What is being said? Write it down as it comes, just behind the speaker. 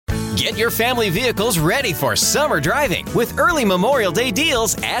Get your family vehicles ready for summer driving with early Memorial Day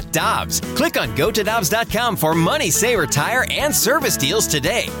deals at Dobbs. Click on GoToDobbs.com for money saver tire and service deals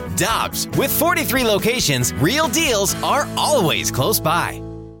today. Dobbs, with 43 locations, real deals are always close by.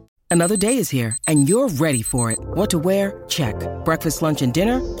 Another day is here, and you're ready for it. What to wear? Check. Breakfast, lunch, and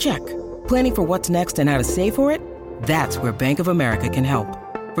dinner? Check. Planning for what's next and how to save for it? That's where Bank of America can help.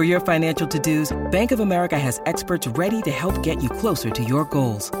 For your financial to-dos, Bank of America has experts ready to help get you closer to your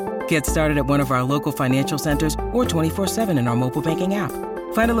goals. Get started at one of our local financial centers or 24/7 in our mobile banking app.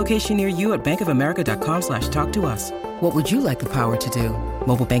 Find a location near you at bankofamerica.com/talktous. What would you like the power to do?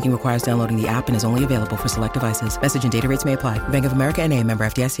 Mobile banking requires downloading the app and is only available for select devices. Message and data rates may apply. Bank of America N.A., member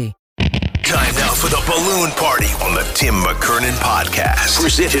FDIC. Time now for the balloon party on the Tim McKernan podcast.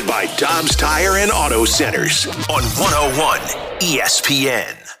 Presented by Dobbs Tire and Auto Centers on 101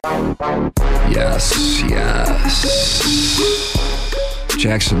 ESPN. Yes.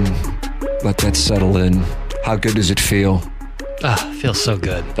 Jackson, let that settle in. How good does it feel? Feels so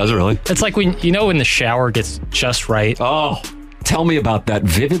good. Does it really? It's like when the shower gets just right. Oh, tell me about that.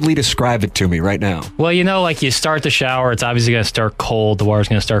 Vividly describe it to me right now. Well, like you start the shower, it's obviously going to start cold. The water's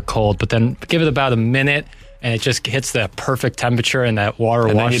going to start cold, but then give it about a minute, and it just hits that perfect temperature, and that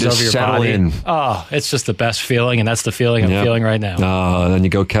water washes over your body. In. Oh, it's just the best feeling, and that's the feeling I'm feeling right now. Then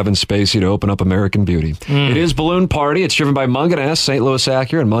you go Kevin Spacey to open up American Beauty. It is Balloon Party. It's driven by Munganess, St. Louis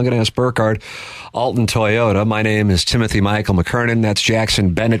Acura, and Munganess Burkhardt, Alton Toyota. My name is Timothy Michael McKernan. That's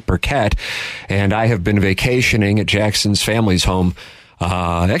Jackson Bennett Burkett, and I have been vacationing at Jackson's family's home.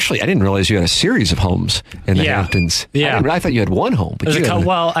 Actually, I didn't realize you had a series of homes in the Hamptons. Yeah. I thought you had one home. But a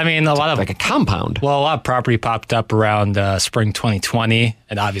lot of like a compound. Well, a lot of property popped up around spring 2020,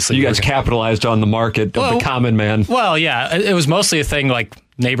 and obviously you guys capitalized on the market of the common man. Well, yeah, it was mostly a thing like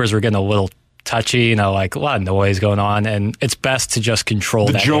neighbors were getting a little touchy, like a lot of noise going on, and it's best to just control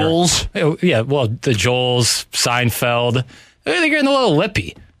the that. Joels. Yeah, well, the Joels, Seinfeld, they're getting a little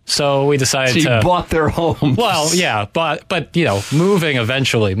lippy. So we decided to... So you bought their homes. Well, yeah, but moving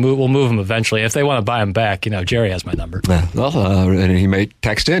eventually. We'll move them eventually. If they want to buy them back, Jerry has my number. And he may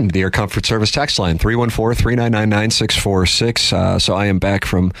text in the Air Comfort Service text line, 314-399-9646. So I am back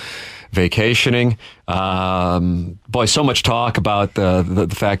from vacationing. Boy, so much talk about the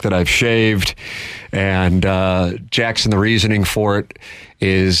fact that I've shaved. And Jackson, the reasoning for it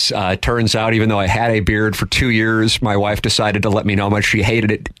is, turns out, even though I had a beard for 2 years, my wife decided to let me know how much she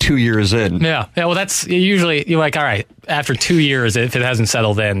hated it 2 years in. Yeah. Well, that's usually, you're like, all right, after 2 years, if it hasn't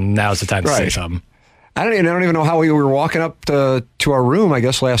settled in, now's the time to say something. I don't even know how we were walking up to our room, I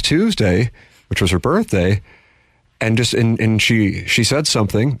guess, last Tuesday, which was her birthday. And she said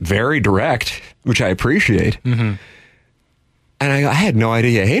something very direct, which I appreciate. Mm-hmm. And I had no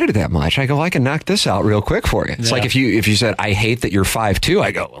idea I hated it that much. I go, I can knock this out real quick for you. It's like if you said, I hate that you're 5'2",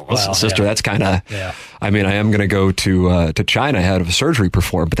 I go, well, listen, sister, that's kind of, I mean, I am going to go to China ahead of a surgery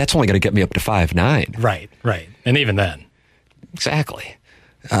performed, but that's only going to get me up to 5'9". Right. And even then. Exactly.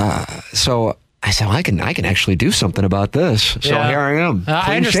 So I said, well, I can actually do something about this. So here I am.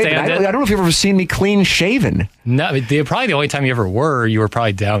 I understand. I don't know if you've ever seen me clean shaven. No, probably the only time you were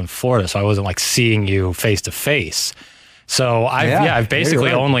probably down in Florida, so I wasn't like seeing you face to face. So I've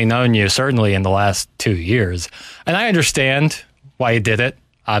basically only known you certainly in the last 2 years, and I understand why you did it.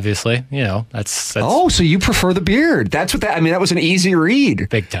 Obviously, that's. Oh, so you prefer the beard? That's what that. I mean, that was an easy read.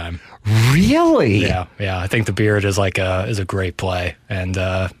 Big time. Really? Yeah. I think the beard is a great play, and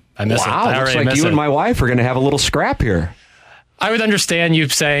I miss it. Wow, looks like you and my wife are going to have a little scrap here. I would understand you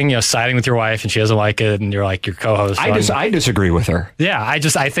saying, siding with your wife and she doesn't like it, and you're like your co-host. I disagree with her. Yeah, I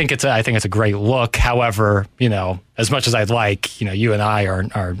think it's a great look. However, as much as I'd like, you and I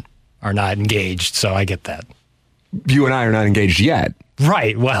are not engaged, so I get that. You and I are not engaged yet.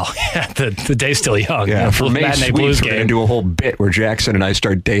 Right. Well, the day's still young. Yeah, for May Sweet, we're going to do a whole bit where Jackson and I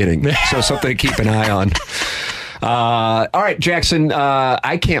start dating. So something to keep an eye on. All right, Jackson,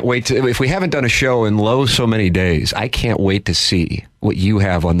 I can't wait to, if we haven't done a show in so many days, I can't wait to see what you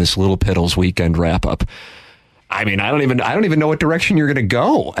have on this Little Piddles weekend wrap up. I mean, I don't even know what direction you're going to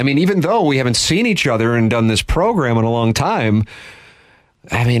go. I mean, even though we haven't seen each other and done this program in a long time,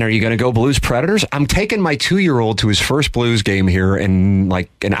 I mean, are you going to go Blues Predators? I'm taking my 2-year-old to his first Blues game here in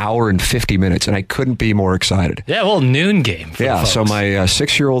like an hour and 50 minutes, and I couldn't be more excited. Yeah, well, noon game. So my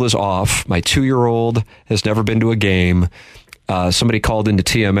 6-year-old is off. My 2-year-old has never been to a game. Somebody called into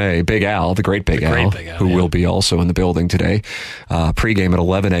TMA, Big Al, the great Big Al, who will be also in the building today. Pregame at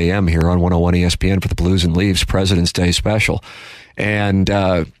 11 a.m. here on 101 ESPN for the Blues and Leaves President's Day special. And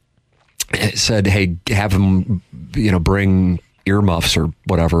it said, hey, have him, bring earmuffs or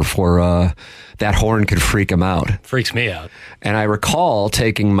whatever for that horn could freak him out. Freaks me out. And I recall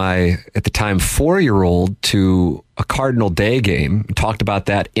taking my, at the time, 4-year-old to a Cardinal Day game. We talked about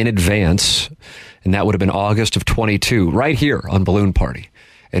that in advance, and that would have been August of 22, right here on Balloon Party.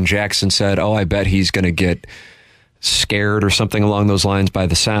 And Jackson said, oh, I bet he's going to get scared or something along those lines by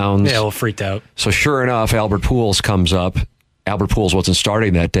the sounds. Yeah, well, freaked out. So sure enough, Albert Pujols comes up. Albert Pujols wasn't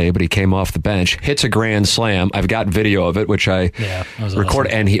starting that day, but he came off the bench, hits a grand slam. I've got video of it, which I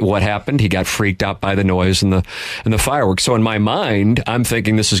recorded. Awesome. And what happened? He got freaked out by the noise and the fireworks. So in my mind, I'm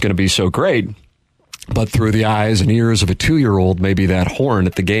thinking this is going to be so great. But through the eyes and ears of a 2-year-old, maybe that horn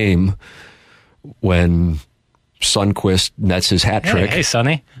at the game when Sundqvist nets his hat trick. Hey,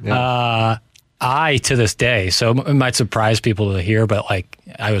 Sonny. Yeah. I, to this day, so it might surprise people to hear, but like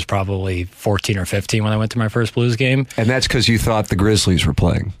I was probably 14 or 15 when I went to my first Blues game. And that's because you thought the Grizzlies were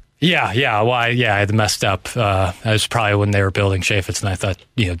playing. Yeah. Well, I had messed up. I was probably when they were building Chaffetz, and I thought,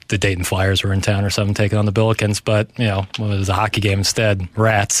 the Dayton Flyers were in town or something taking on the Billikens, but, it was a hockey game instead.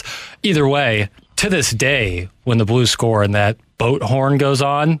 Rats. Either way, to this day, when the Blues score and that boat horn goes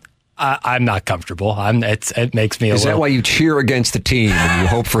on, I'm not comfortable. It makes me. Is that why you cheer against the team and you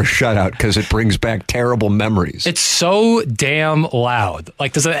hope for a shutout because it brings back terrible memories? It's so damn loud.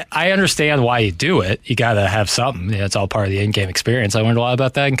 Like, I understand why you do it. You got to have something. It's all part of the in-game experience. I learned a lot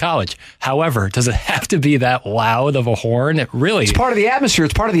about that in college. However, does it have to be that loud of a horn? It's part of the atmosphere.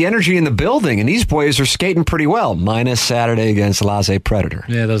 It's part of the energy in the building. And these boys are skating pretty well, minus Saturday against Laze Predator.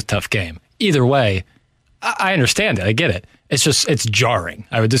 Yeah, that was a tough game. Either way, I understand it. I get it. It's jarring.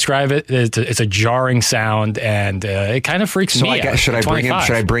 I would describe it. It's a jarring sound, and it kind of freaks me out. Should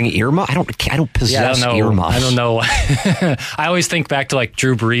I bring earmuffs? I don't possess earmuffs. I don't know. I always think back to like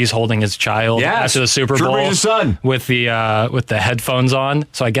Drew Brees holding his child after the Super Bowl, Drew Brees' son, with the headphones on.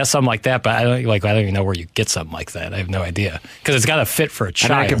 So I guess something like that. But I don't even know where you get something like that. I have no idea because it's got to fit for a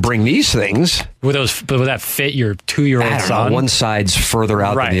child. And I could bring these things. Would that fit your 2-year-old son? Know. One side's further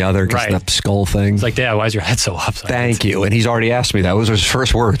out than the other because the skull thing. It's like, Dad, why is your head so lopsided? Thank you. And he's already asked me that. Was his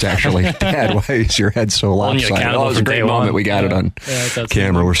first words, actually. Dad, why is your head so lopsided? Oh, it was a great moment. We got it on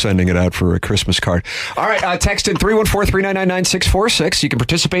camera. We're sending it out for a Christmas card. All right, text in 314-399-9646. You can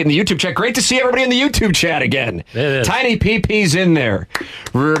participate in the YouTube chat. Great to see everybody in the YouTube chat again. Tiny PP's in there.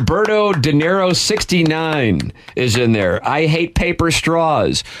 Roberto De Niro 69 is in there. I hate paper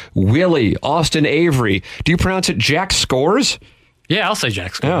straws. Willie, Austin Avery. Do you pronounce it Jack Scores? Yeah, I'll say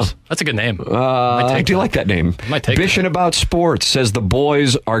Jack Scores. That's a good name. I do like that name. Bishing About Sports says the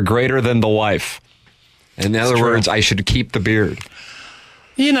boys are greater than the wife. In other words, I should keep the beard.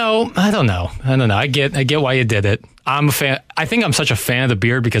 I don't know. I get why you did it. I'm a fan. I think I'm such a fan of the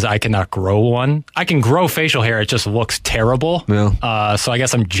beard because I cannot grow one. I can grow facial hair. It just looks terrible. Yeah. So I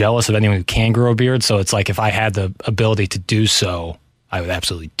guess I'm jealous of anyone who can grow a beard. So it's like if I had the ability to do so, I would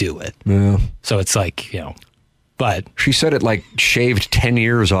absolutely do it. Yeah. So it's like, But she said it like shaved 10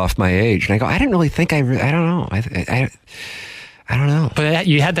 years off my age. And I go, I didn't really think I don't know. I don't know. But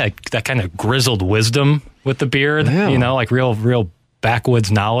you had that kind of grizzled wisdom with the beard, like real backwoods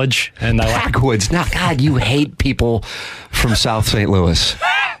knowledge. And backwoods? Now, God, you hate people from South St. Louis.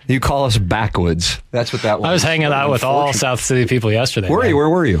 You call us backwoods. That's what that was. I was hanging out with all South City people yesterday. Where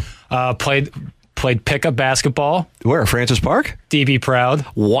were you? Played pickup basketball. Where? Francis Park? DB Proud.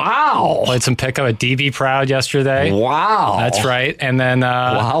 Wow. Played some pickup at DB Proud yesterday. Wow. That's right. And then...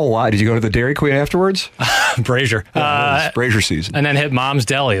 wow. Did you go to the Dairy Queen afterwards? Brazier. Brazier season. And then hit Mom's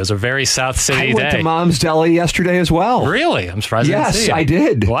Deli. It was a very South City day. I went to Mom's Deli yesterday as well. Really? I'm surprised I didn't see you. I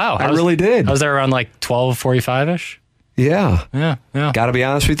did. Wow. I really did. I was there around like 12:45-ish. Yeah. Yeah. Got to be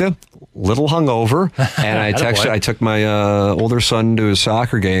honest with you, little hungover. And I took my older son to his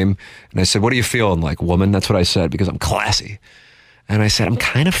soccer game, and I said, "What are you feeling like, woman?" That's what I said because I'm classy. And I said, "I'm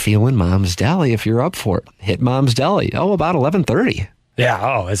kind of feeling Mom's Deli. If you're up for it, hit Mom's Deli." Oh, about 11:30. Yeah.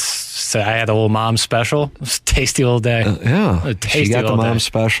 Oh, I had a little mom special. It was a tasty little day. She got the mom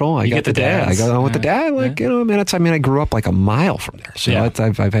special. I got the dad. I got on with the dad. I grew up like a mile from there. So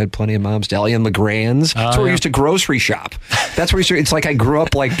I've had plenty of Mom's Deli and LeGrand's. That's where we used to grocery shop. That's where it's like I grew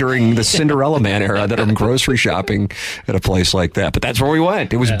up like during the Cinderella Man era that I'm grocery shopping at a place like that. But that's where we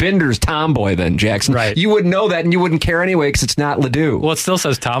went. It was Binder's Tomboy then, Jackson. Right. You wouldn't know that and you wouldn't care anyway because it's not Ledoux. Well, it still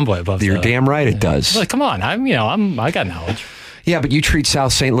says Tomboy above. You're damn right it does. Come on. I got knowledge. Yeah, but you treat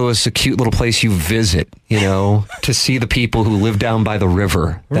South St. Louis a cute little place you visit, to see the people who live down by the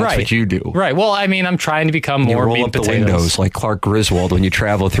river. That's what you do. Right. Well, I mean, I'm trying to become more meat and potatoes. You roll up the windows like Clark Griswold when you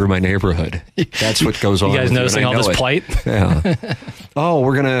travel through my neighborhood. That's what goes on. You guys noticing all this plight? Yeah. Oh,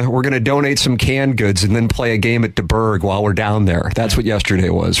 we're gonna donate some canned goods and then play a game at DeBerg while we're down there. That's what yesterday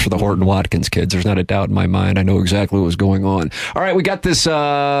was for the Horton Watkins kids. There's not a doubt in my mind. I know exactly what was going on. All right, we got this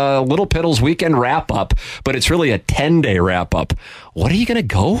Little Piddles weekend wrap-up, but it's really a 10-day wrap-up. What are you going to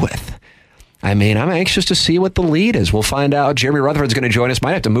go with? I mean, I'm anxious to see what the lead is. We'll find out. Jeremy Rutherford's going to join us.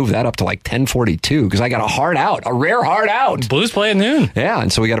 Might have to move that up to like 10:42 because I got a rare hard out. Blues play at noon. Yeah,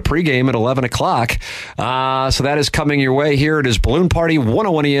 and so we got a pregame at 11 o'clock. So that is coming your way here. It is Balloon Party,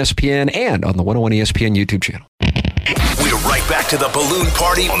 101 ESPN, and on the 101 ESPN YouTube channel. We're right back to the Balloon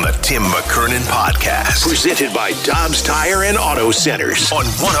Party on the Tim McKernan Podcast. Presented by Dobbs Tire and Auto Centers on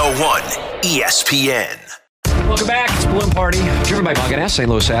 101 ESPN. Welcome back. It's Balloon Party, driven by Munganess, St.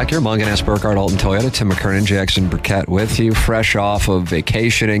 Louis Acura, Munganess, Burkhardt, Alton Toyota. Tim McKernan, Jackson Burkett with you, fresh off of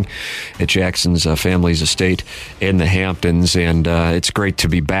vacationing at Jackson's family's estate in the Hamptons. And it's great to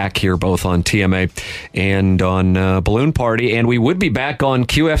be back here, both on TMA and on Balloon Party. And we would be back on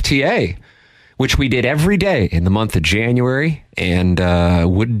QFTA, which we did every day in the month of January and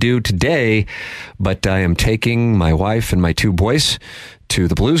would do today. But I am taking my wife and my two boys to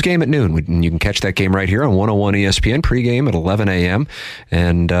the Blues game at noon. You can catch that game right here on 101 ESPN, pregame at 11 a.m.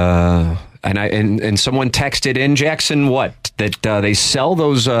 And someone texted in, Jackson, that they sell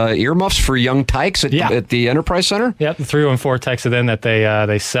those earmuffs for young tykes at the Enterprise Center? Yep, the 314 texted in that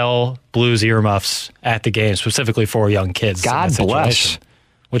they sell Blues earmuffs at the game, specifically for young kids. God bless.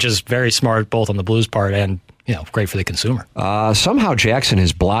 Which is very smart, both on the Blues part and great for the consumer. Somehow Jackson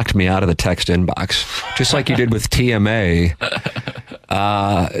has blocked me out of the text inbox, just like you did with TMA.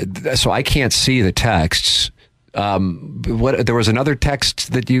 So I can't see the texts. There was another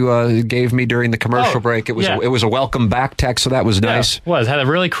text that you gave me during the commercial break. It was a welcome back text, so that was nice. It was. Had a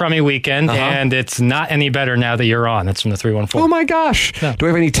really crummy weekend, and it's not any better now that you're on. That's from the 314. Oh my gosh. No. Do we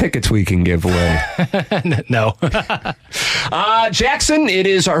have any tickets we can give away? No. Jackson, it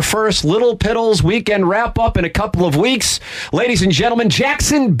is our first Little Piddles weekend wrap-up in a couple of weeks. Ladies and gentlemen,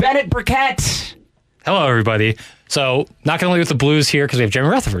 Jackson Bennett Burkett. Hello, everybody. So, not going to leave with the Blues here because we have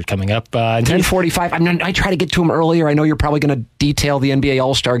Jeremy Rutherford coming up. 10:45. I try to get to him earlier. I know you're probably going to detail the NBA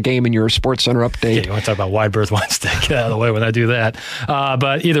All-Star game in your Sports Center update. Yeah, you want to talk about wide berth Wednesday. Get out of the way when I do that.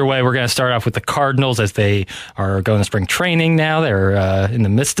 But either way, we're going to start off with the Cardinals as they are going to spring training now. They're in the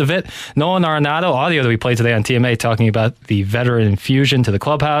midst of it. Nolan Arenado, audio that we played today on TMA, talking about the veteran infusion to the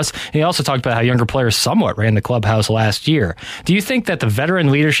clubhouse. And he also talked about how younger players somewhat ran the clubhouse last year. Do you think that the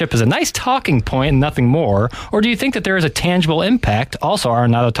veteran leadership is a nice talking point and nothing more? Or do you think that there is a tangible impact? Also,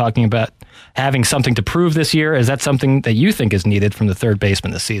 Arenado talking about having something to prove this year. Is that something that you think is needed from the third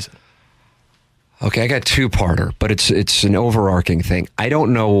baseman this season? Okay, I got two-parter, but it's an overarching thing. I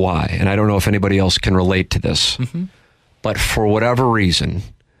don't know why, and I don't know if anybody else can relate to this, but for whatever reason,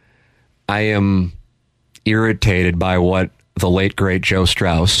 I am irritated by what the late, great Joe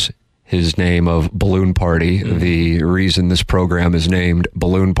Strauss, his name of Balloon Party, the reason this program is named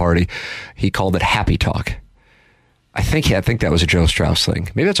Balloon Party, he called it Happy Talk. I think that was a Joe Strauss thing.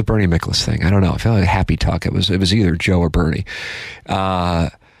 Maybe that's a Bernie Miklasz thing. I don't know. I feel like Happy Talk. It was either Joe or Bernie.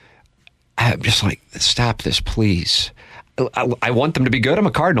 I'm just like, stop this, please. I want them to be good. I'm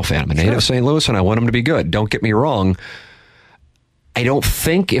a Cardinal fan. I'm a native of St. Louis, and I want them to be good. Don't get me wrong. I don't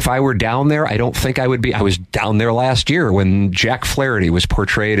think if I were down there, I don't think I would be. I was down there last year when Jack Flaherty was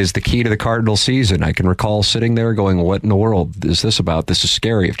portrayed as the key to the Cardinal season. I can recall sitting there going, what in the world is this about? This is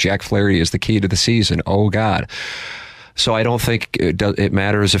scary. If Jack Flaherty is the key to the season, oh, God. So I don't think it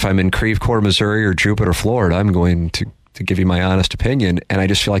matters if I'm in Creve Coeur, Missouri or Jupiter, Florida. I'm going to give you my honest opinion. And I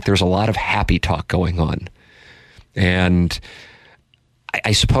just feel like there's a lot of happy talk going on. And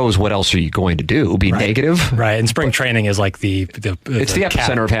I suppose what else are you going to do? Be negative? Right. And spring training is like it's the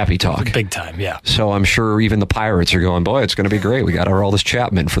epicenter of happy talk. Big time, yeah. So I'm sure even the Pirates are going, boy, it's going to be great. We got Aroldis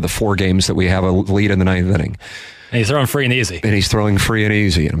Chapman for the 4 games that we have a lead in the 9th inning. And he's throwing free and easy. And he's throwing free and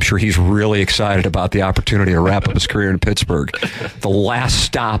easy. And I'm sure he's really excited about the opportunity to wrap up his career in Pittsburgh. The last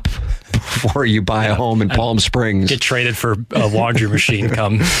stop before you buy a home in Palm Springs. Get traded for a laundry machine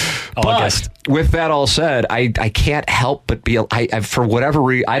come August. But with that all said, I can't help but be, for whatever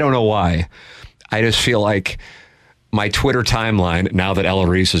reason, I don't know why, I just feel like my Twitter timeline, now that Ella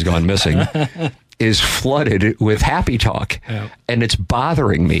Reese has gone missing, is flooded with happy talk, and it's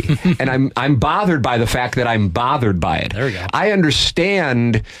bothering me. And I'm bothered by the fact that I'm bothered by it. There we go. I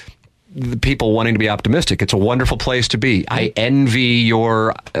understand the people wanting to be optimistic. It's a wonderful place to be. I envy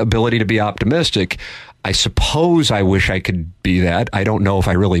your ability to be optimistic. I suppose I wish I could be that. I don't know if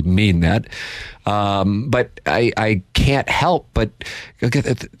I really mean that. But I can't help but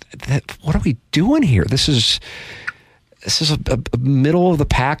what are we doing here? This is a middle of the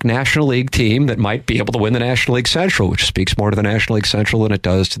pack National League team that might be able to win the National League Central, which speaks more to the National League Central than it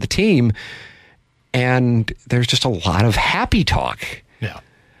does to the team. And there's just a lot of happy talk. Yeah.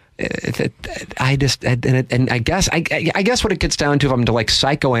 I guess what it gets down to, if I'm to like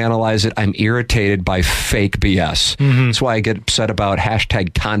psychoanalyze it, I'm irritated by fake BS. That's why I get upset about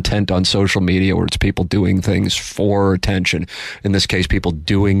hashtag content on social media, where it's people doing things for attention. In this case, people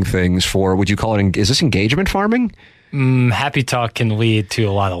doing things for, would you call it, is this engagement farming? Happy talk can lead to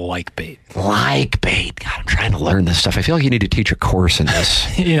a lot of like bait. Like bait. God, I'm trying to learn this stuff. I feel like you need to teach a course in this.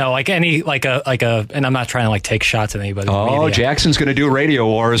 And I'm not trying to like take shots at anybody. Oh, Jackson's going to do Radio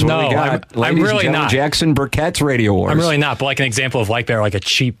Wars. No, I'm really not. Jackson Burkett's Radio Wars. I'm really not. But like an example of like bait, or like a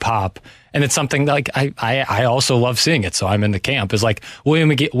cheap pop. And it's something like I also love seeing it, so I'm in the camp. Is like William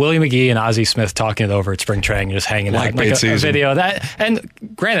McGee and Ozzie Smith talking it over at spring training, just hanging out, like a video of that. And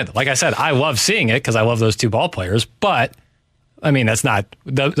granted, like I said, I love seeing it because I love those two ball players. But I mean, that's not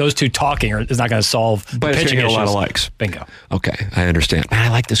those two talking is not going to solve. But it's going to get a lot of likes. Bingo. Okay, I understand. Man, I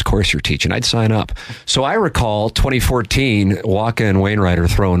like this course you're teaching. I'd sign up. So I recall 2014, Waka and Wainwright are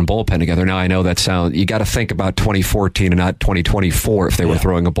throwing a bullpen together. Now I know you got to think about 2014 and not 2024 if they were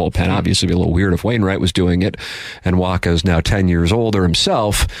throwing a bullpen. Obviously, it'd be a little weird if Wainwright was doing it, and Waka is now 10 years older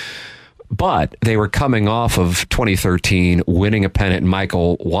himself. But they were coming off of 2013 winning a pennant, and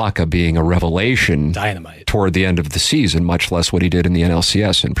Michael Wacha being a revelation dynamite toward the end of the season, much less what he did in the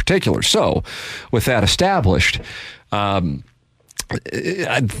NLCS in particular. So with that established, I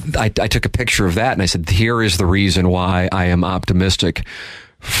took a picture of that and I said, here is the reason why I am optimistic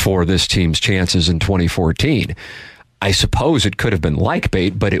for this team's chances in 2014. I suppose it could have been like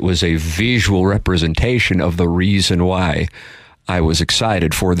bait, but it was a visual representation of the reason why I was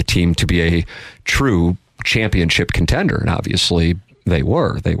excited for the team to be a true championship contender. And obviously they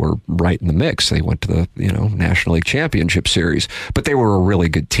were right in the mix. They went to the, National League Championship Series, but they were a really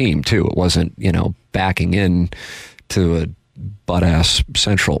good team too. It wasn't, backing in to a butt-ass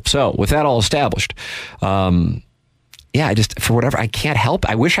Central. So with that all established, for whatever, I can't help.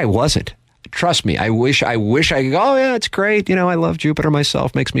 I wish I wasn't. Trust me, I wish I could go, oh yeah, it's great. I love Jupiter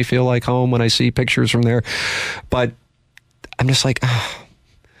myself. Makes me feel like home when I see pictures from there. But I'm just like, I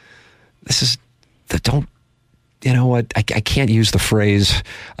can't use the phrase,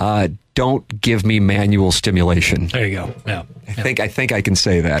 don't give me manual stimulation. There you go. Yeah. I think I can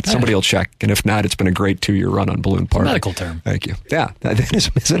say that. Somebody will check. And if not, it's been a great 2-year run on Balloon Party. Medical term. Thank you. Yeah. Is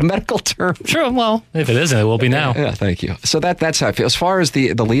it a medical term? Sure. Well, if it isn't, it will be now. Yeah. Thank you. So that's how I feel. As far as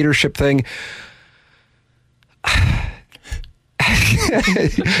the leadership thing,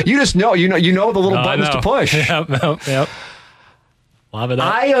 you just know, you know the little buttons to push. Yep. Love it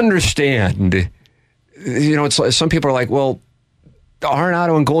up. I understand. It's like, some people are like, well,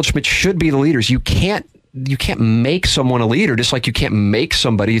 Arenado and Goldschmidt should be the leaders. You can't make someone a leader, just like you can't make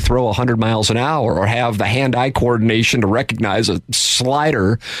somebody throw 100 miles an hour or have the hand-eye coordination to recognize a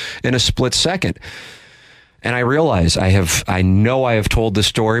slider in a split second. And I realize I know I have told this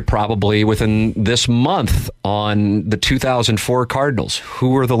story probably within this month on the 2004 Cardinals.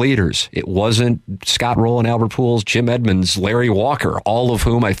 Who were the leaders? It wasn't Scott Rowland, Albert Pujols, Jim Edmonds, Larry Walker, all of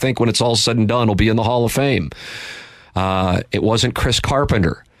whom I think when it's all said and done will be in the Hall of Fame. It wasn't Chris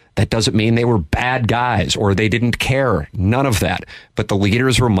Carpenter. That doesn't mean they were bad guys or they didn't care. None of that. But the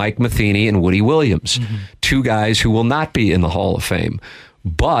leaders were Mike Matheny and Woody Williams, two guys who will not be in the Hall of Fame.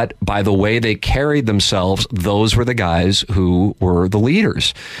 But by the way they carried themselves, those were the guys who were the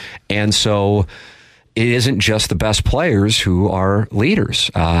leaders. And so it isn't just the best players who are leaders.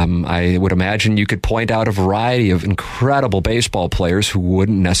 I would imagine you could point out a variety of incredible baseball players who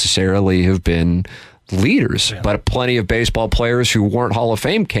wouldn't necessarily have been leaders, but plenty of baseball players who weren't Hall of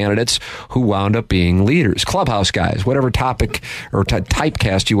Fame candidates who wound up being leaders, clubhouse guys, whatever topic or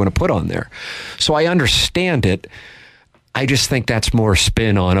typecast you want to put on there. So I understand it. I just think that's more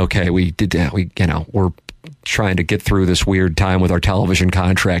spin on, okay, we're trying to get through this weird time with our television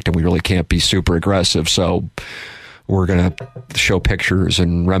contract and we really can't be super aggressive. So we're going to show pictures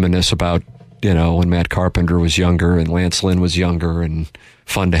and reminisce about, when Matt Carpenter was younger and Lance Lynn was younger and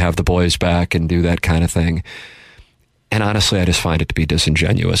fun to have the boys back and do that kind of thing. And honestly, I just find it to be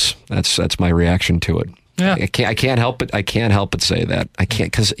disingenuous. That's my reaction to it. Yeah. I can't help it. I can't help but say that. I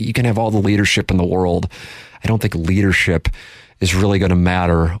can't, because you can have all the leadership in the world. I don't think leadership is really going to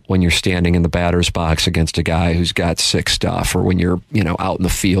matter when you're standing in the batter's box against a guy who's got sick stuff, or when you're, out in the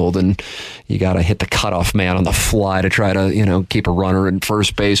field and you got to hit the cutoff man on the fly to try to, keep a runner in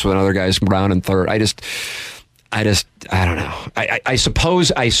first base when another guy's round in third. I don't know. I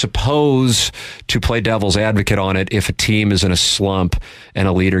suppose to play devil's advocate on it, if a team is in a slump and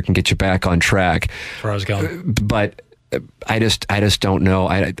a leader can get you back on track. That's where I was going. But I just don't know.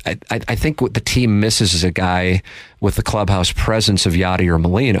 I think what the team misses is a guy with the clubhouse presence of Yadier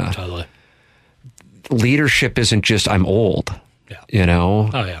Molina. Totally. Leadership isn't just I'm old. Yeah.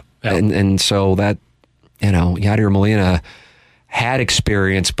 Oh yeah. And so that Yadier Molina had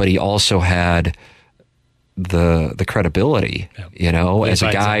experience, but he also had the credibility, as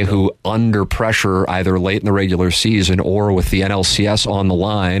a guy who under pressure, either late in the regular season or with the NLCS on the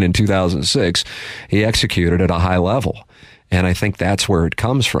line in 2006, he executed at a high level. And I think that's where it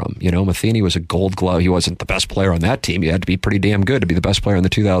comes from. Matheny was a Gold Glove. He wasn't the best player on that team. You had to be pretty damn good to be the best player on the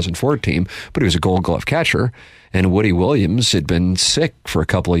 2004 team, but he was a Gold Glove catcher. And Woody Williams had been sick for a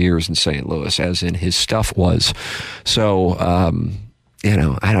couple of years in St. Louis, as in his stuff was. So,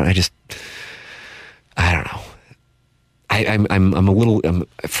 I don't know. I'm a little,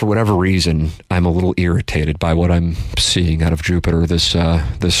 for whatever reason, I'm a little irritated by what I'm seeing out of Jupiter this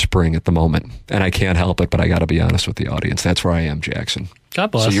spring at the moment, and I can't help it. But I got to be honest with the audience. That's where I am, Jackson.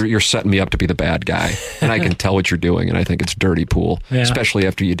 God bless. So you're setting me up to be the bad guy, and I can tell what you're doing, and I think it's dirty pool, especially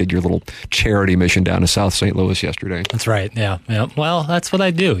after you did your little charity mission down to South St. Louis yesterday. That's right. Yeah. Well, that's what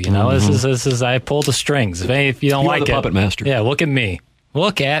I do. This is I pull the strings. If you don't like the puppet master. Yeah. Look at me.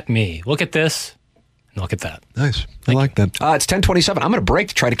 Look at me. Look at this. And look at that. Nice. I like that. It's 10:27. I'm going to break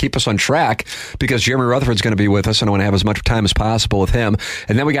to try to keep us on track because Jeremy Rutherford's going to be with us, and I want to have as much time as possible with him.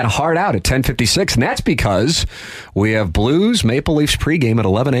 And then we got a hard out at 10:56, and that's because we have Blues Maple Leafs pregame at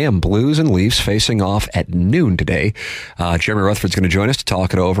 11 a.m. Blues and Leafs facing off at noon today. Jeremy Rutherford's going to join us to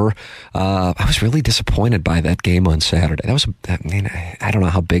talk it over. I was really disappointed by that game on Saturday. I don't know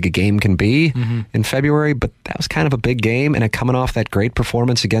how big a game can be in February, but that was kind of a big game, and coming off that great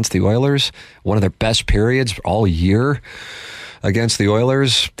performance against the Oilers, one of their best periods all year against the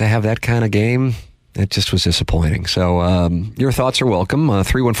Oilers, to have that kind of game, it just was disappointing. So your thoughts are welcome.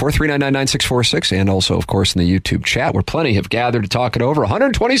 314-399-9646, and also, of course, in the YouTube chat, where plenty have gathered to talk it over.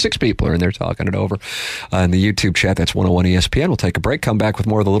 126 people are in there talking it over. In the YouTube chat, that's 101 ESPN. We'll take a break, come back with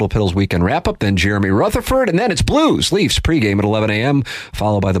more of the Little Piddles Weekend Wrap-Up, then Jeremy Rutherford, and then it's Blues Leafs pregame at 11 a.m.,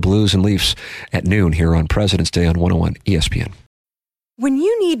 followed by the Blues and Leafs at noon here on President's Day on 101 ESPN. When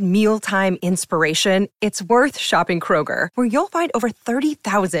you need mealtime inspiration, it's worth shopping Kroger, where you'll find over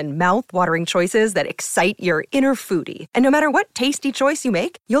 30,000 mouth-watering choices that excite your inner foodie. And no matter what tasty choice you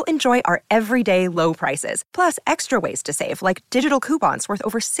make, you'll enjoy our everyday low prices, plus extra ways to save, like digital coupons worth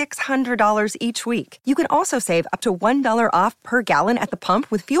over $600 each week. You can also save up to $1 off per gallon at the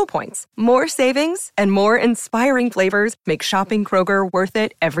pump with fuel points. More savings and more inspiring flavors make shopping Kroger worth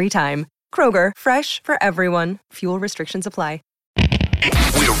it every time. Kroger, fresh for everyone. Fuel restrictions apply.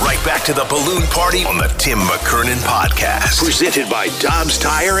 We're right back to the balloon party on the Tim McKernan podcast. Presented by Dobbs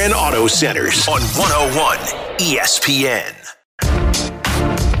Tire and Auto Centers on 101 ESPN.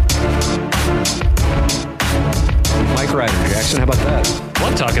 Mike Ryder, Jackson, how about that?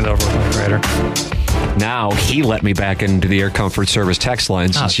 Love talking over with Mike Ryder. Now he let me back into the Air Comfort Service text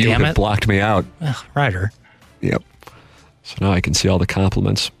line since you have blocked me out. Ryder. Yep. So now I can see all the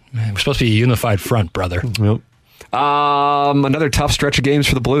compliments. Man, we're supposed to be a unified front, brother. Yep. Another tough stretch of games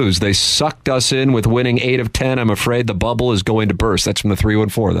for the Blues. They sucked us in with winning 8 of 10. I'm afraid the bubble is going to burst. That's from the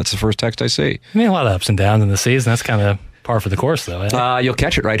 314. That's the first text I see. I mean, a lot of ups and downs in the season. That's kind of par for the course, though. You'll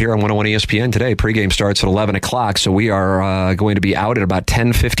catch it right here on 101 ESPN today. Pregame starts at 11 o'clock, so we are going to be out at about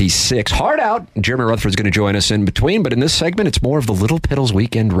 10:56. Hard out. Jeremy Rutherford's going to join us in between, but in this segment, it's more of the Little Piddles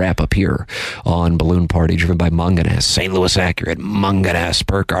Weekend Wrap-Up here on Balloon Party, driven by Munganess, St. Louis Accurate, Munganess,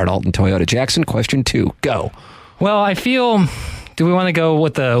 Burkhardt, Alton Toyota. Jackson, question 2. Go. Well, I feel... Do we want to go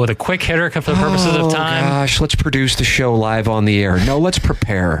with a quick hitter for the purposes of time? Gosh, let's produce the show live on the air. No, let's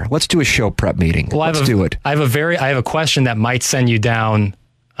prepare. Let's do a show prep meeting. Well, let's do it. I have a question that might send you down.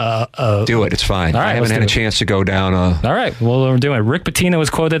 Do it. It's fine. All right, I haven't had a chance to go down. All right. Well, we're doing it. Rick Pitino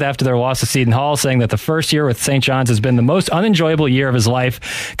was quoted after their loss to Seton Hall, saying that the first year with St. John's has been the most unenjoyable year of his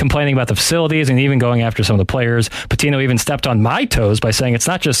life, complaining about the facilities and even going after some of the players. Pitino even stepped on my toes by saying it's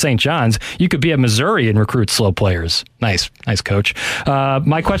not just St. John's. You could be at Missouri and recruit slow players. Nice, coach.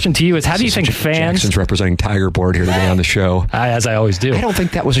 My question to you is, how do you think fans... Jackson's representing Tiger Board here today on the show. As I always do. I don't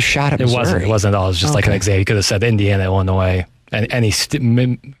think that was a shot at Missouri. It wasn't at all. It was just like an example. You could have said Indiana, Illinois. any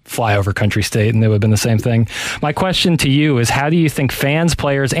flyover country state, and it would have been the same thing. My question to you is, how do you think fans,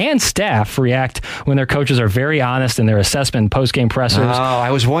 players, and staff react when their coaches are very honest in their assessment and post-game pressers? Oh,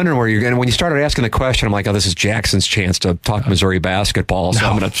 I was wondering where you're going. When you started asking the question, I'm like, oh, this is Jackson's chance to talk Missouri basketball, so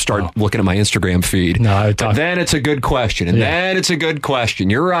I'm going to start looking at my Instagram feed. But then it's a good question, and then it's a good question.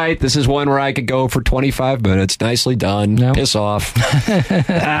 You're right. This is one where I could go for 25 minutes. Nicely done. Piss off.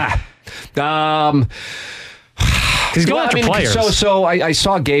 He's going after players. So I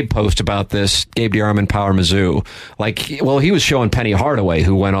saw Gabe post about this, Gabe DeArmond, Power Mizzou. He was showing Penny Hardaway,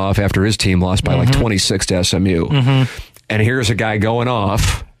 who went off after his team lost by 26 to SMU. And here's a guy going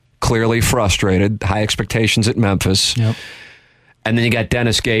off, clearly frustrated, high expectations at Memphis. Yep. And then you got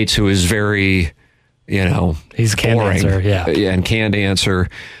Dennis Gates, who is very, he's a canned answer, and canned answer.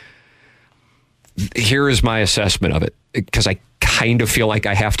 Here is my assessment of it, because I kind of feel like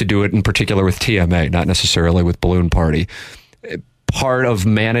I have to do it in particular with TMA, not necessarily with Balloon Party. Part of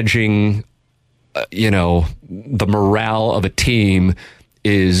managing, the morale of a team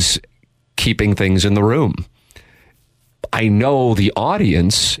is keeping things in the room. I know the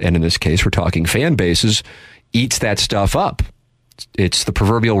audience, and in this case, we're talking fan bases, eats that stuff up. It's the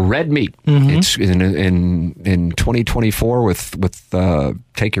proverbial red meat. It's in 2024 with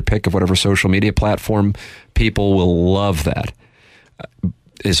take your pick of whatever social media platform, people will love that,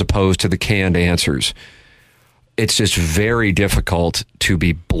 as opposed to the canned answers. It's just very difficult to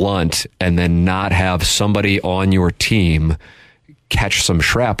be blunt and then not have somebody on your team catch some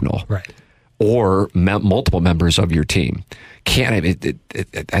shrapnel, right? Or multiple members of your team.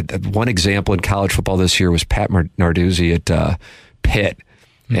 One example in college football this year was Pat Narduzzi at Pitt,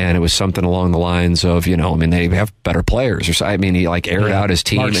 and it was something along the lines of, they have better players. Or so. I mean, he aired out his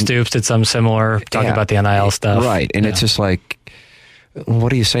team. Mark Stoops did some similar, talking about the NIL stuff. Right, and it's just like,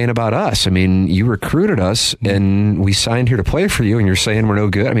 what are you saying about us? I mean, you recruited us, and we signed here to play for you, and you're saying we're no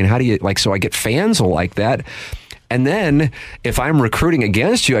good? I mean, how do you, so I get fans like that. And then if I'm recruiting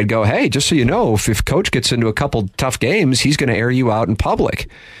against you, I'd go, hey, just so you know, if Coach gets into a couple tough games, he's going to air you out in public.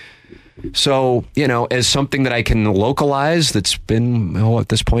 So, as something that I can localize, that's been, at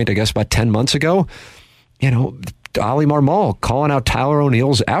this point, I guess about 10 months ago, Ali Marmol calling out Tyler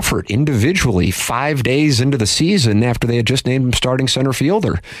O'Neill's effort individually 5 days into the season after they had just named him starting center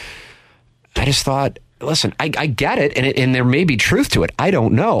fielder. I just thought, listen, I get it, and there may be truth to it. I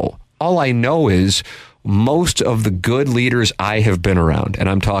don't know. All I know is most of the good leaders I have been around, and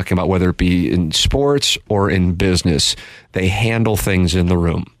I'm talking about whether it be in sports or in business, they handle things in the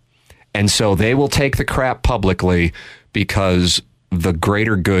room. And so they will take the crap publicly because the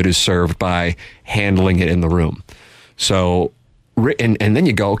greater good is served by handling it in the room. So, and then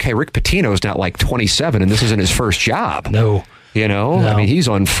you go, okay, Rick Pitino's not 27 and this isn't his first job. No. No. I mean, he's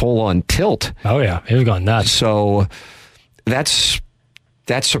on full-on tilt. Oh, yeah. He was going nuts. So that's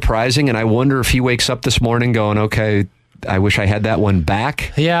surprising, and I wonder if he wakes up this morning going, okay, I wish I had that one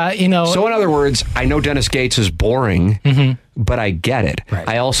back. Yeah, So in other words, I know Dennis Gates is boring, but I get it. Right.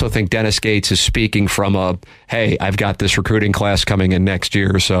 I also think Dennis Gates is speaking from hey, I've got this recruiting class coming in next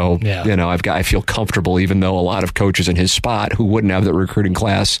year, so I feel comfortable, even though a lot of coaches in his spot who wouldn't have the recruiting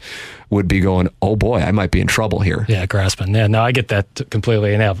class would be going, oh boy, I might be in trouble here. Yeah, grasping. Yeah, no, I get that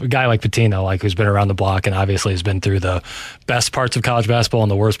completely. And a guy like Pitino, who's been around the block and obviously has been through the best parts of college basketball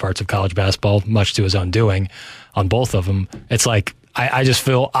and the worst parts of college basketball, much to his own doing on both of them. It's like, I just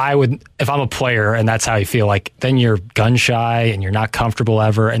feel I would, if I'm a player and that's how you feel, then you're gun shy and you're not comfortable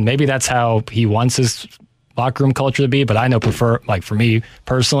ever. And maybe that's how he wants his locker room culture to be, but I know for me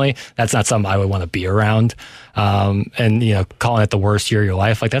personally, that's not something I would want to be around. And calling it the worst year of your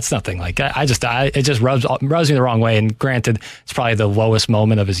life, that's nothing. It just rubs me the wrong way. And granted, it's probably the lowest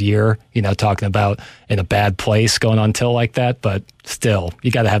moment of his year, talking about in a bad place going on till like that, but still,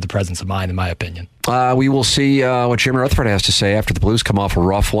 you got to have the presence of mind, in my opinion. We will see what Jimmy Rutherford has to say after the Blues come off a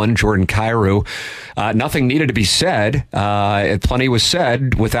rough one. Jordan Kyrou, nothing needed to be said. Plenty was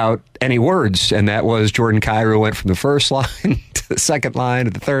said without any words, and that was Jordan Kyrou went from the first line to the second line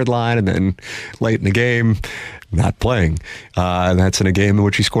to the third line, and then late in the game, not playing. And that's in a game in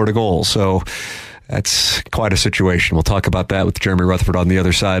which he scored a goal. So that's quite a situation. We'll talk about that with Jeremy Rutherford on the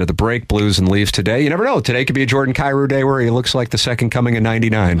other side of the break. Blues and Leafs today. You never know. Today could be a Jordan Kyrou day where he looks like the second coming of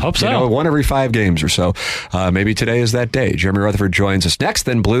 99. Hope so. One every 5 games or so. Maybe today is that day. Jeremy Rutherford joins us next.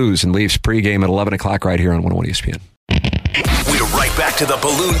 Then Blues and Leafs pregame at 11 o'clock right here on 101 ESPN. We're right back to the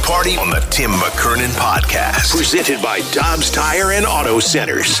Balloon Party on the Tim McKernan Podcast. Presented by Dobbs Tire and Auto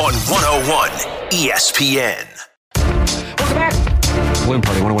Centers on 101 ESPN. Welcome back. Balloon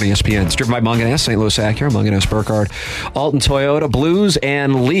Party, 101 ESPN. It's driven by Munganess, St. Louis Acura, Munganess, Burkhardt, Alton Toyota, Blues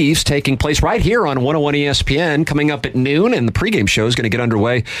and Leafs taking place right here on 101 ESPN coming up at noon, and the pregame show is going to get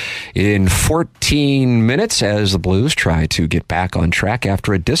underway in 14 minutes as the Blues try to get back on track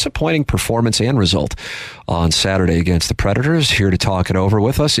after a disappointing performance and result on Saturday against the Predators. Here to talk it over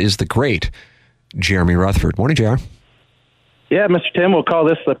with us is the great Jeremy Rutherford. Morning, JR. Yeah, Mr. Tim, we'll call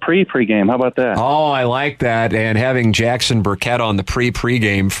this the pregame. How about that? Oh, I like that. And having Jackson Burkett on the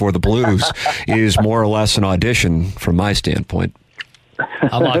pregame for the Blues is more or less an audition from my standpoint.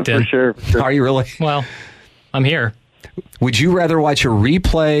 I'm locked in. For sure. Are you really? Well, I'm here. Would you rather watch a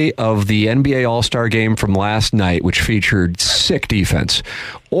replay of the NBA All-Star game from last night, which featured sick defense,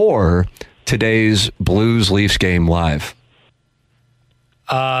 or today's Blues-Leafs game live?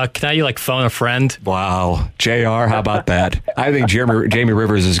 Can I phone a friend? Wow. JR, how about that? I think Jamie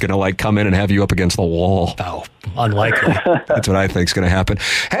Rivers is going to come in and have you up against the wall. Oh, unlikely. That's what I think is going to happen.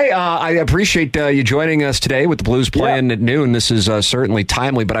 Hey, I appreciate you joining us today with the Blues playing at noon. This is certainly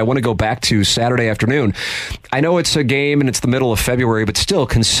timely, but I want to go back to Saturday afternoon. I know it's a game and it's the middle of February, but still,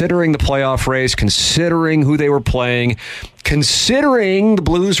 considering the playoff race, considering who they were playing, considering the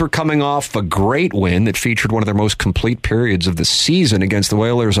Blues were coming off a great win that featured one of their most complete periods of the season against the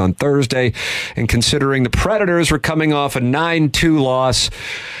Whalers on Thursday, and considering the Predators were coming off a 9-2 loss,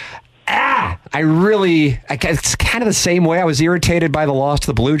 it's kind of the same way I was irritated by the loss to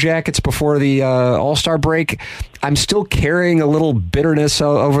the Blue Jackets before the All-Star break. I'm still carrying a little bitterness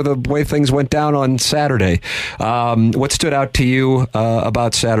over the way things went down on Saturday. What stood out to you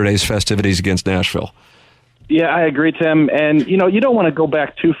about Saturday's festivities against Nashville? Yeah, I agree, Tim. And, you don't want to go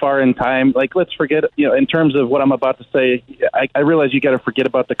back too far in time. Let's forget, in terms of what I'm about to say, I realize you got to forget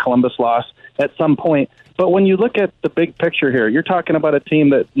about the Columbus loss at some point. But when you look at the big picture here, you're talking about a team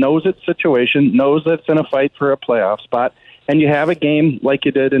that knows its situation, knows that it's in a fight for a playoff spot, and you have a game like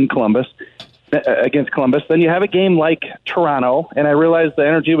you did in Columbus, against Columbus. Then you have a game like Toronto, and I realized the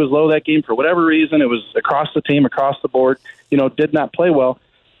energy was low that game for whatever reason. It was across the team, across the board, did not play well.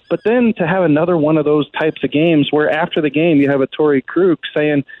 But then to have another one of those types of games where after the game you have a Torrey Krug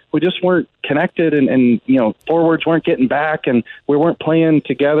saying we just weren't connected and forwards weren't getting back and we weren't playing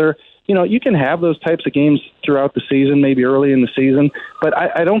together. You can have those types of games throughout the season, maybe early in the season, but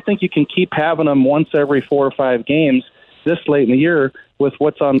I don't think you can keep having them once every 4 or 5 games this late in the year with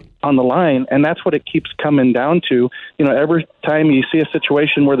what's on the line. And that's what it keeps coming down to. Every time you see a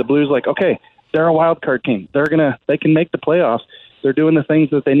situation where the Blues okay, they're a wild card team. They can make the playoffs. They're doing the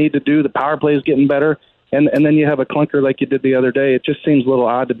things that they need to do. The power play is getting better. And then you have a clunker like you did the other day. It just seems a little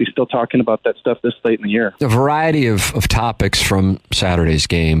odd to be still talking about that stuff this late in the year. A variety of topics from Saturday's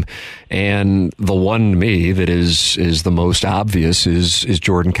game, and the one to me that is the most obvious is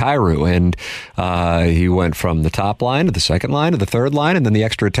Jordan Kyrou. And he went from the top line to the second line to the third line, and then the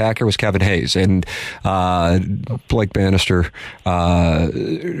extra attacker was Kevin Hayes. And Blake Bannister,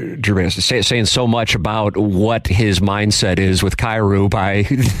 Drew Bannister, saying so much about what his mindset is with Kyrou by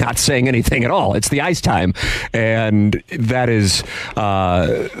not saying anything at all. It's the ice time. And that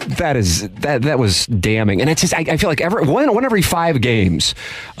was damning. And it's just, I feel like one every 5 games,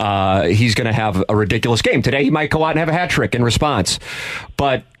 he's going to have a ridiculous game. Today, he might go out and have a hat trick in response.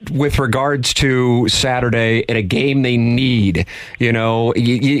 But with regards to Saturday, in a game they need, you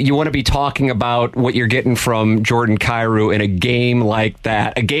want to be talking about what you're getting from Jordan Kyrou in a game like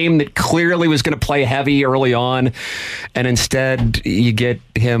that, a game that clearly was going to play heavy early on, and instead you get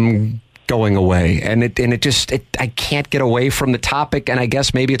him going away. And I can't get away from the topic, and I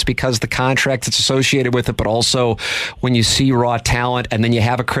guess maybe it's because the contract that's associated with it, but also when you see raw talent and then you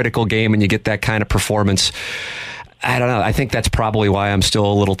have a critical game and you get that kind of performance, I don't know. I think that's probably why I'm still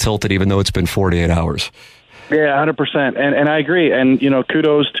a little tilted, even though it's been 48 hours. Yeah, 100%. And I agree. And,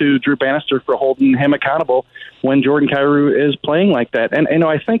 kudos to Drew Bannister for holding him accountable when Jordan Kyrou is playing like that. And,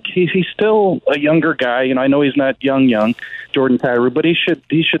 I think he's still a younger guy. I know he's not young Jordan Kyrou, but he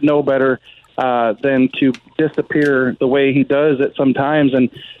should know better than to disappear the way he does at sometimes. And,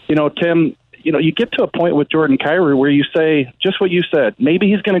 Tim, you get to a point with Jordan Kyrou where you say just what you said. Maybe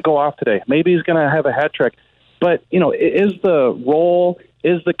he's going to go off today. Maybe he's going to have a hat trick. But, is the role,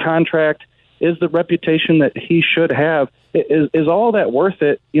 is the contract, is the reputation that he should have, is all that worth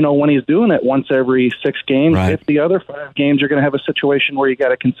it, when he's doing it once every 6 games? Right. If the other 5 games, you're going to have a situation where you got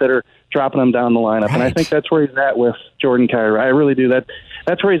to consider dropping him down the lineup. Right. And I think that's where he's at with Jordan Kyrou. I really do.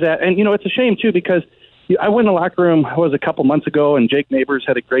 That's where he's at. And, it's a shame, too, because I went in the locker room, a couple months ago, and Jake Neighbors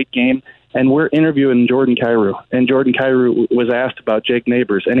had a great game. and we're interviewing Jordan Kyrou, and Jordan Kyrou was asked about Jake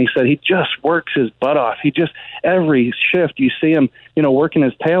Neighbors, and he said he just works his butt off. He just, every shift you see him, working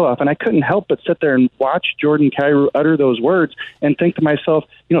his tail off, and I couldn't help but sit there and watch Jordan Kyrou utter those words and think to myself,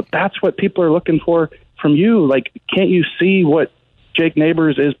 that's what people are looking for from you. Like, can't you see what Jake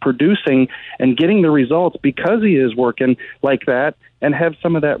Neighbors is producing and getting the results because he is working like that, and have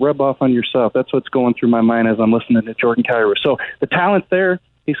some of that rub off on yourself? That's what's going through my mind as I'm listening to Jordan Kyrou. So the talent's there.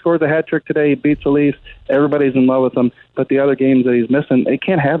 He scored the hat trick today. He beats the Leafs. Everybody's in love with him. But the other games that he's missing, they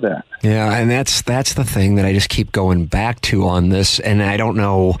can't have that. Yeah, and that's the thing that I just keep going back to on this, and I don't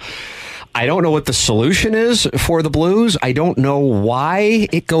know what the solution is for the Blues. I don't know why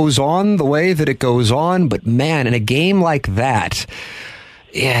it goes on the way that it goes on, but man, in a game like that,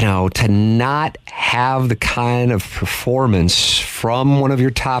 to not have the kind of performance from one of your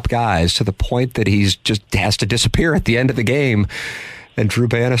top guys to the point that he's just has to disappear at the end of the game, and Drew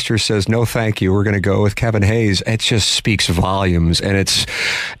Bannister says, no, thank you, we're going to go with Kevin Hayes. It just speaks volumes, and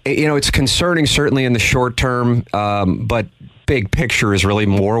it's concerning certainly in the short term, but big picture is really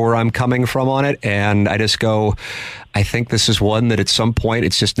more where I'm coming from on it. And I just go, I think this is one that at some point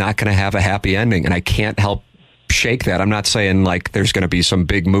it's just not going to have a happy ending, and I can't help shake that. I'm not saying like there's going to be some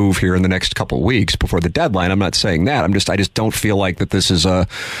big move here in the next couple of weeks before the deadline. I'm not saying that. I just don't feel like that this is a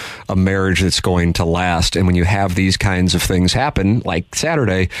marriage that's going to last. And when you have these kinds of things happen, like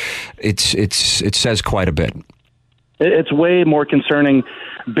Saturday, it says quite a bit. It's way more concerning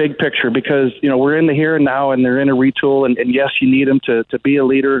big picture because, we're in the here and now, and they're in a retool. And yes, you need him to be a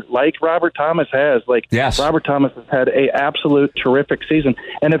leader like Robert Thomas has. Yes. Robert Thomas has had a absolute terrific season.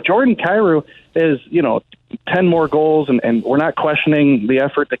 And if Jordan Kyrou is, 10 more goals, and we're not questioning the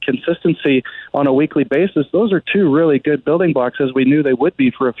effort, the consistency on a weekly basis, those are two really good building blocks, as we knew they would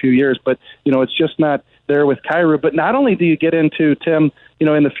be for a few years. But, it's just not there with Kyrou. But not only do you get into, Tim,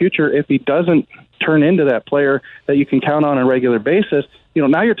 in the future, if he doesn't turn into that player that you can count on a regular basis,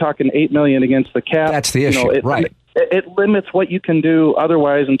 now you're talking $8 million against the cap. That's the issue, right? It limits what you can do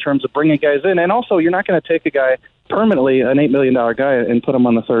otherwise in terms of bringing guys in. And also, you're not going to take a guy permanently, an $8 million guy, and put him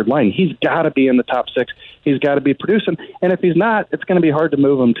on the third line. He's got to be in the top six. He's got to be producing. And if he's not, it's going to be hard to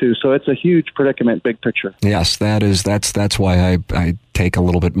move him too. So it's a huge predicament, big picture. Yes, that's why I take a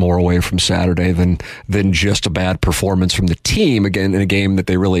little bit more away from Saturday than just a bad performance from the team, again, in a game that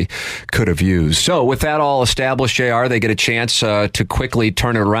they really could have used. So with that all established, JR, they get a chance to quickly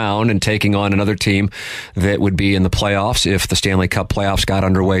turn it around and taking on another team that would be in the playoffs if the Stanley Cup playoffs got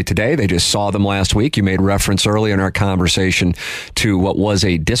underway today. They just saw them last week. You made reference earlier in our conversation to what was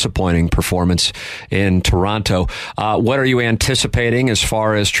a disappointing performance in Toronto. What are you anticipating as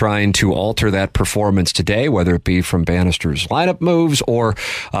far as trying to alter that performance today, whether it be from Bannister's lineup moves or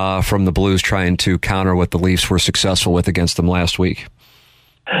from the Blues trying to counter what the Leafs were successful with against them last week?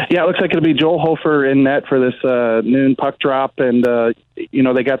 Yeah, it looks like it'll be Joel Hofer in net for this noon puck drop, and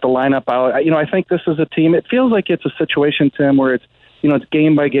they got the lineup out. I think this is a team. It feels like it's a situation, Tim, where it's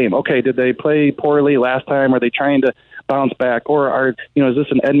game by game. Okay, did they play poorly last time? Are they trying to bounce back, or is this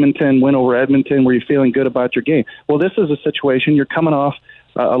an Edmonton win over Edmonton where you're feeling good about your game? Well, this is a situation you're coming off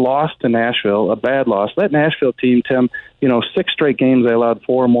a loss to Nashville, a bad loss. That Nashville team, Tim, 6 straight games they allowed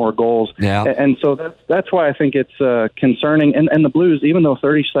 4 more goals. Yeah. And so that's why I think it's concerning. And the Blues, even though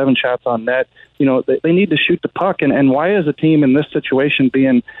 37 shots on net, they need to shoot the puck. And why is a team in this situation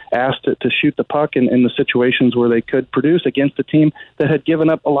being asked to shoot the puck in the situations where they could produce against a team that had given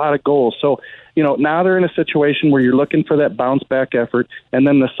up a lot of goals? So, now they're in a situation where you're looking for that bounce back effort. And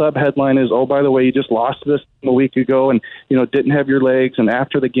then the sub headline is, oh, by the way, you just lost this a week ago and, didn't have your legs. And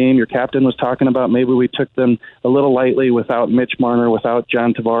after the game, your captain was talking about maybe we took them a little lightly without Mitch Marner, without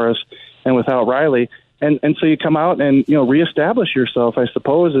John Tavares, and without Riley. And so you come out and, reestablish yourself, I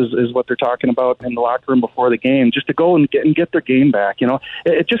suppose, is what they're talking about in the locker room before the game, just to go and get their game back.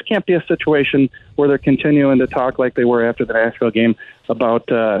 It just can't be a situation where they're continuing to talk like they were after the Nashville game about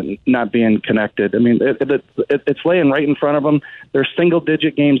not being connected. I mean, it's laying right in front of them. There's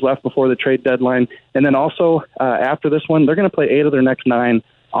single-digit games left before the trade deadline. And then also after this one, they're going to play 8 of their next 9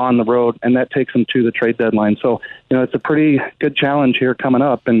 on the road, and that takes them to the trade deadline. So, it's a pretty good challenge here coming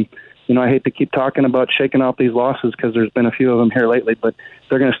up. And I hate to keep talking about shaking off these losses because there's been a few of them here lately, but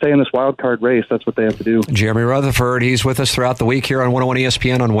they're going to stay in this wild card race. That's what they have to do. Jeremy Rutherford, he's with us throughout the week here on 101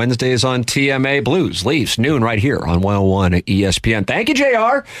 ESPN on Wednesdays on TMA. Blues, Leafs, noon right here on 101 ESPN. Thank you,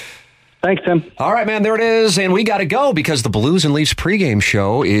 JR. Thanks, Tim. All right, man, there it is. And we got to go because the Blues and Leafs pregame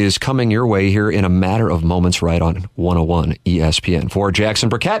show is coming your way here in a matter of moments right on 101 ESPN. For Jackson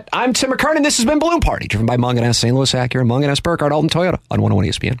Burkett, I'm Tim McKernan. This has been Balloon Party, driven by Mungan S. St. Louis Acura, Mungan S. Burkhardt, Alton Toyota on 101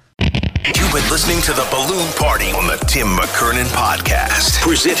 ESPN. You've You've been listening to The Balloon Party on the Tim McKernan Podcast.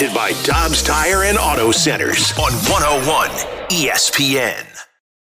 Presented by Dobbs Tire and Auto Centers on 101 ESPN.